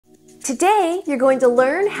Today, you're going to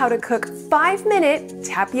learn how to cook 5-minute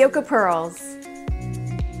tapioca pearls.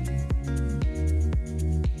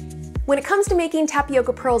 When it comes to making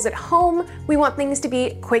tapioca pearls at home, we want things to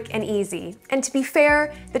be quick and easy. And to be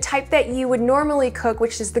fair, the type that you would normally cook,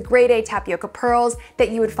 which is the grade A tapioca pearls that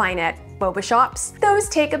you would find at boba shops, those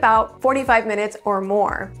take about 45 minutes or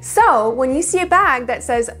more. So when you see a bag that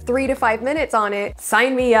says 3 to 5 minutes on it,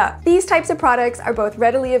 sign me up. These types of products are both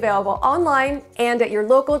readily available online and at your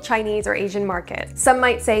local Chinese or Asian market. Some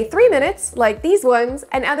might say 3 minutes, like these ones,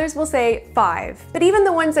 and others will say 5. But even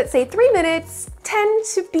the ones that say 3 minutes tend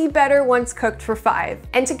to be better once cooked for 5.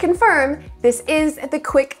 And to confirm, this is the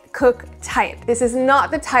quick cook type. This is not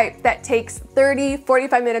the type that takes 30,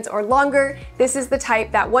 45 minutes or longer. This is the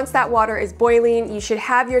type that once that water is boiling, you should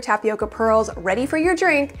have your tapioca pearls ready for your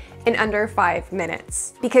drink in under 5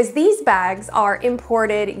 minutes. Because these bags are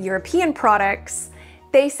imported European products,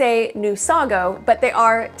 they say new sago, but they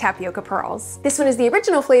are tapioca pearls. This one is the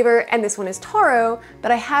original flavor and this one is taro,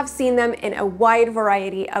 but I have seen them in a wide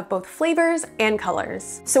variety of both flavors and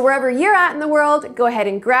colors. So wherever you're at in the world, go ahead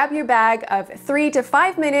and grab your bag of 3 to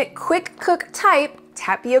 5 minute quick cook type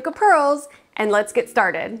tapioca pearls and let's get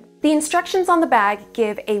started. The instructions on the bag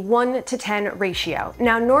give a 1 to 10 ratio.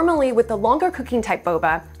 Now normally with the longer cooking type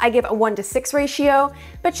boba, I give a 1 to 6 ratio,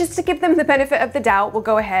 but just to give them the benefit of the doubt, we'll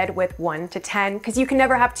go ahead with 1 to 10 because you can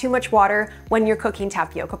never have too much water when you're cooking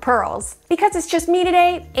tapioca pearls. Because it's just me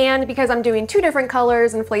today and because I'm doing 2 different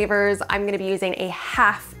colors and flavors, I'm gonna be using a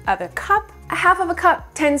half of a cup. A half of a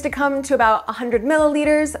cup tends to come to about 100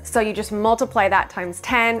 milliliters, so you just multiply that times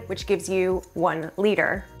 10, which gives you 1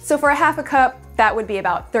 liter. So for a half a cup, that would be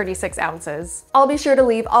about 36 ounces. I'll be sure to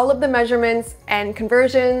leave all of the measurements and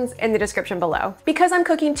conversions in the description below. Because I'm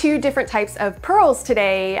cooking 2 different types of pearls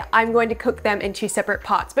today, I'm going to cook them in 2 separate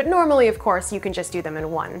pots, but normally, of course, you can just do them in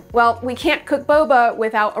 1. Well, we can't cook boba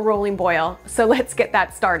without a rolling boil, so let's get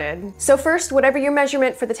that started. So first, whatever your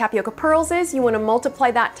measurement for the tapioca pearls is, you want to multiply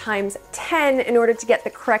that times 10 in order to get the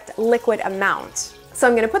correct liquid amount. So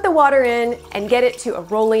I'm going to put the water in and get it to a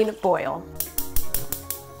rolling boil.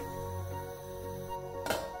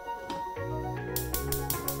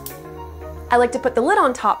 I like to put the lid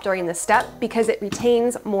on top during this step because it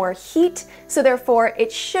retains more heat, so therefore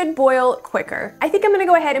it should boil quicker. I think I'm gonna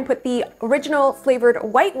go ahead and put the original flavored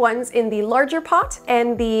white ones in the larger pot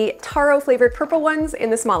and the taro flavored purple ones in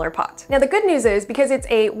the smaller pot. Now the good news is because it's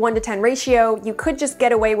a 1 to 10 ratio, you could just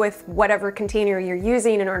get away with whatever container you're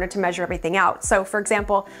using in order to measure everything out. So for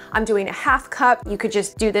example, I'm doing a half cup, you could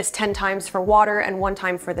just do this 10 times for water and 1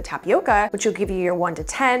 time for the tapioca, which will give you your 1 to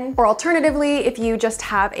 10. Or alternatively, if you just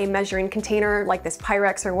have a measuring container like this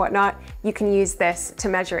Pyrex or whatnot, you can use this to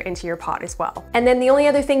measure into your pot as well. And then the only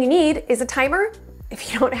other thing you need is a timer.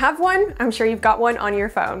 If you don't have one, I'm sure you've got one on your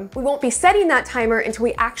phone. We won't be setting that timer until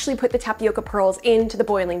we actually put the tapioca pearls into the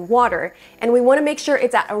boiling water, and we want to make sure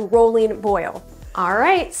it's at a rolling boil. All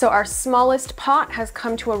right, so our smallest pot has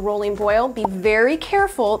come to a rolling boil. Be very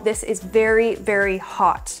careful, this is very, very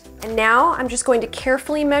hot. And now I'm just going to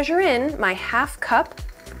carefully measure in my half cup.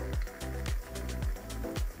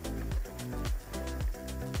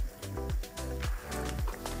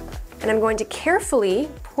 And I'm going to carefully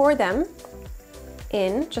pour them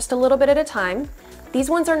in just a little bit at a time. These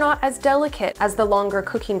ones are not as delicate as the longer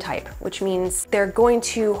cooking type, which means they're going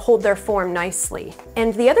to hold their form nicely.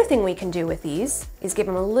 And the other thing we can do with these is give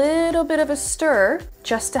them a little bit of a stir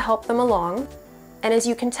just to help them along. And as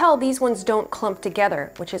you can tell, these ones don't clump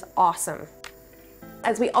together, which is awesome.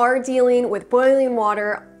 As we are dealing with boiling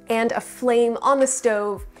water and a flame on the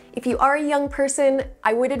stove, if you are a young person,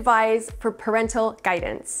 I would advise for parental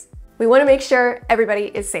guidance. We want to make sure everybody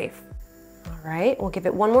is safe. All right, we'll give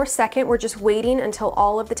it 1 more second. We're just waiting until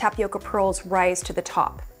all of the tapioca pearls rise to the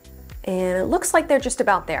top. And it looks like they're just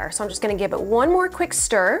about there. So I'm just going to give it 1 more quick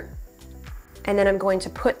stir, and then I'm going to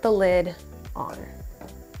put the lid on.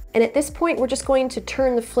 And at this point, we're just going to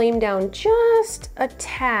turn the flame down just a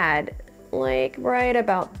tad, like right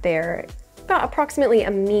about there, about approximately a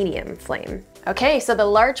medium flame. Okay, so the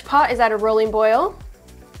large pot is at a rolling boil.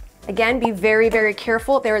 Again, be very, very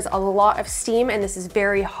careful. There is a lot of steam and this is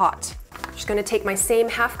very hot. I'm just gonna take my same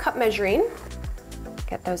half cup measuring,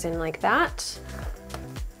 get those in like that.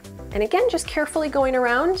 And again, just carefully going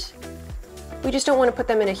around. We just don't wanna put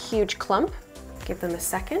them in a huge clump. Give them a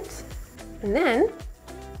second. And then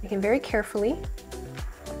you can very carefully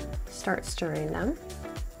start stirring them.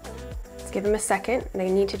 Let's give them a second.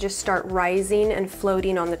 They need to just start rising and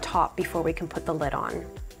floating on the top before we can put the lid on.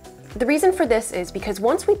 The reason for this is because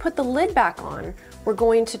once we put the lid back on, we're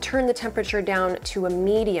going to turn the temperature down to a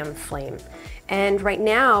medium flame. And right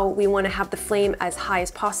now we want to have the flame as high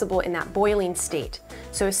as possible in that boiling state.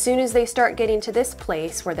 So as soon as they start getting to this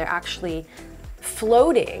place where they're actually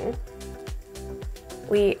floating,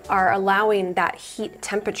 we are allowing that heat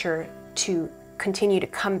temperature to continue to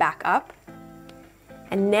come back up.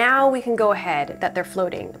 And now we can go ahead that they're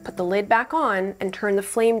floating, put the lid back on and turn the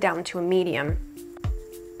flame down to a medium.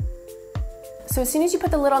 So as soon as you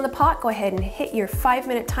put the lid on the pot, go ahead and hit your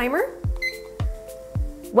 5-minute timer.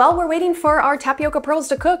 While we're waiting for our tapioca pearls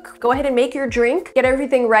to cook, go ahead and make your drink, get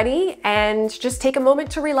everything ready, and just take a moment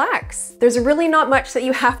to relax. There's really not much that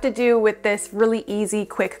you have to do with this really easy,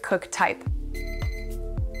 quick cook type.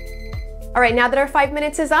 All right, now that our 5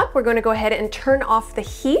 minutes is up, we're going to go ahead and turn off the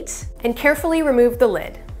heat and carefully remove the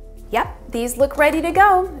lid. Yep, these look ready to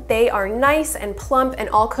go. They are nice and plump and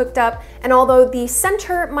all cooked up. And although the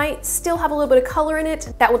center might still have a little bit of color in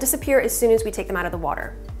it, that will disappear as soon as we take them out of the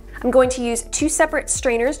water. I'm going to use 2 separate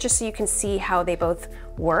strainers just so you can see how they both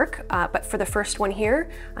work. But for the first one here,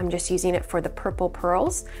 I'm just using it for the purple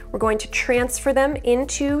pearls. We're going to transfer them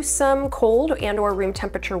into some cold and/or room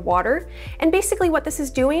temperature water. And basically what this is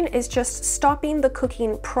doing is just stopping the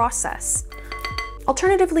cooking process.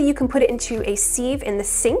 Alternatively, you can put it into a sieve in the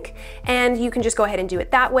sink, and you can just go ahead and do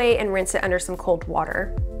it that way and rinse it under some cold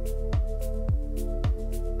water.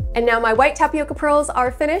 And now my white tapioca pearls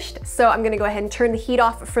are finished, so I'm gonna go ahead and turn the heat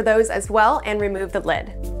off for those as well and remove the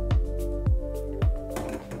lid.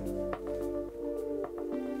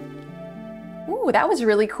 Ooh, that was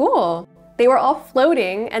really cool. They were all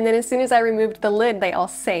floating, and then as soon as I removed the lid, they all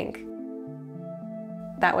sank.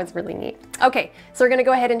 That was really neat. Okay, so we're gonna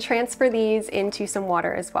go ahead and transfer these into some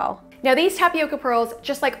water as well. Now these tapioca pearls,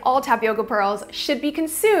 just like all tapioca pearls, should be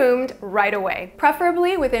consumed right away,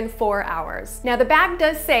 preferably within 4 hours. Now the bag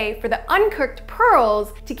does say for the uncooked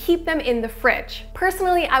pearls to keep them in the fridge.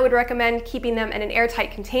 Personally, I would recommend keeping them in an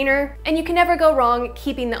airtight container, and you can never go wrong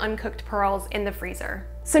keeping the uncooked pearls in the freezer.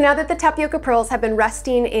 So now that the tapioca pearls have been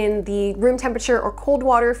resting in the room temperature or cold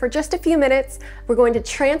water for just a few minutes, we're going to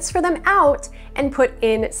transfer them out and put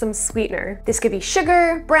in some sweetener. This could be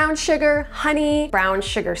sugar, brown sugar, honey, brown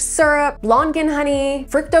sugar syrup, Longan honey,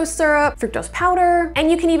 fructose powder,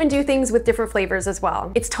 and you can even do things with different flavors as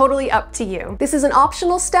well. It's totally up to you. This is an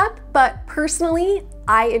optional step, but personally,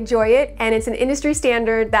 I enjoy it, and it's an industry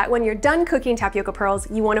standard that when you're done cooking tapioca pearls,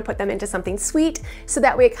 you want to put them into something sweet, so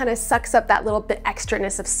that way it kind of sucks up that little bit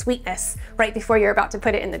extraness of sweetness right before you're about to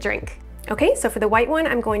put it in the drink. Okay, so for the white one,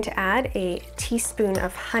 I'm going to add a teaspoon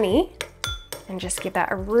of honey and just give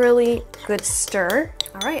that a really good stir.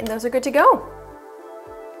 All right, and those are good to go.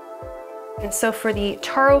 And so for the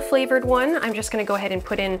taro flavored one, I'm just going to go ahead and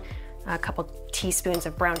put in a couple teaspoons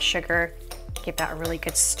of brown sugar, give that a really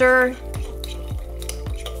good stir.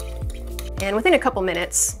 And within a couple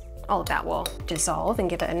minutes, all of that will dissolve and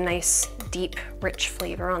give it a nice, deep, rich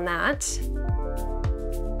flavor on that.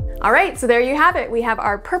 All right, so there you have it. We have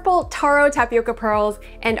our purple taro tapioca pearls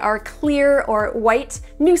and our clear or white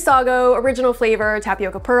Nusago original flavor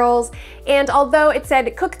tapioca pearls. And although it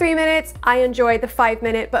said cook 3 minutes, I enjoyed the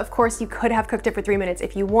 5-minute, but of course you could have cooked it for 3 minutes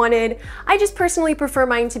if you wanted. I just personally prefer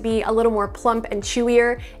mine to be a little more plump and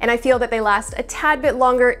chewier, and I feel that they last a tad bit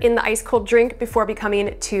longer in the ice cold drink before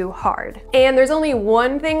becoming too hard. And there's only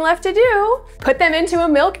one thing left to do. Put them into a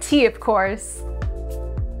milk tea, of course.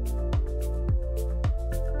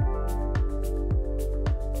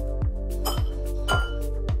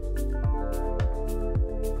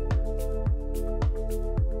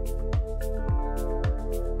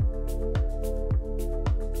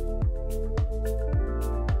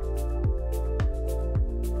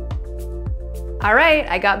 All right,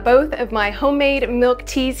 I got both of my homemade milk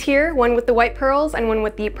teas here, one with the white pearls and one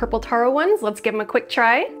with the purple taro ones. Let's give them a quick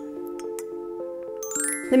try.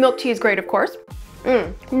 The milk tea is great, of course.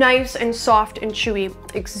 Nice and soft and chewy,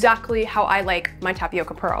 exactly how I like my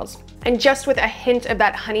tapioca pearls. And just with a hint of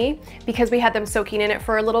that honey, because we had them soaking in it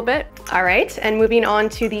for a little bit. All right, and moving on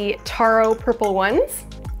to the taro purple ones.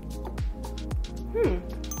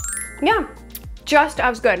 Yeah, just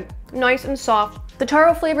as good, nice and soft. The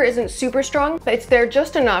taro flavor isn't super strong, but it's there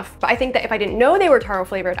just enough. But I think that if I didn't know they were taro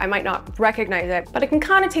flavored, I might not recognize it, but I can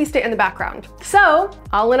kind of taste it in the background. So,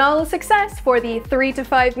 all in all, a success for the 3 to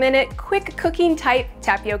 5 minute quick cooking type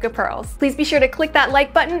tapioca pearls. Please be sure to click that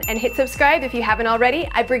like button and hit subscribe if you haven't already.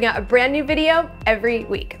 I bring out a brand new video every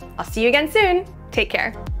week. I'll see you again soon. Take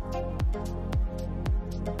care.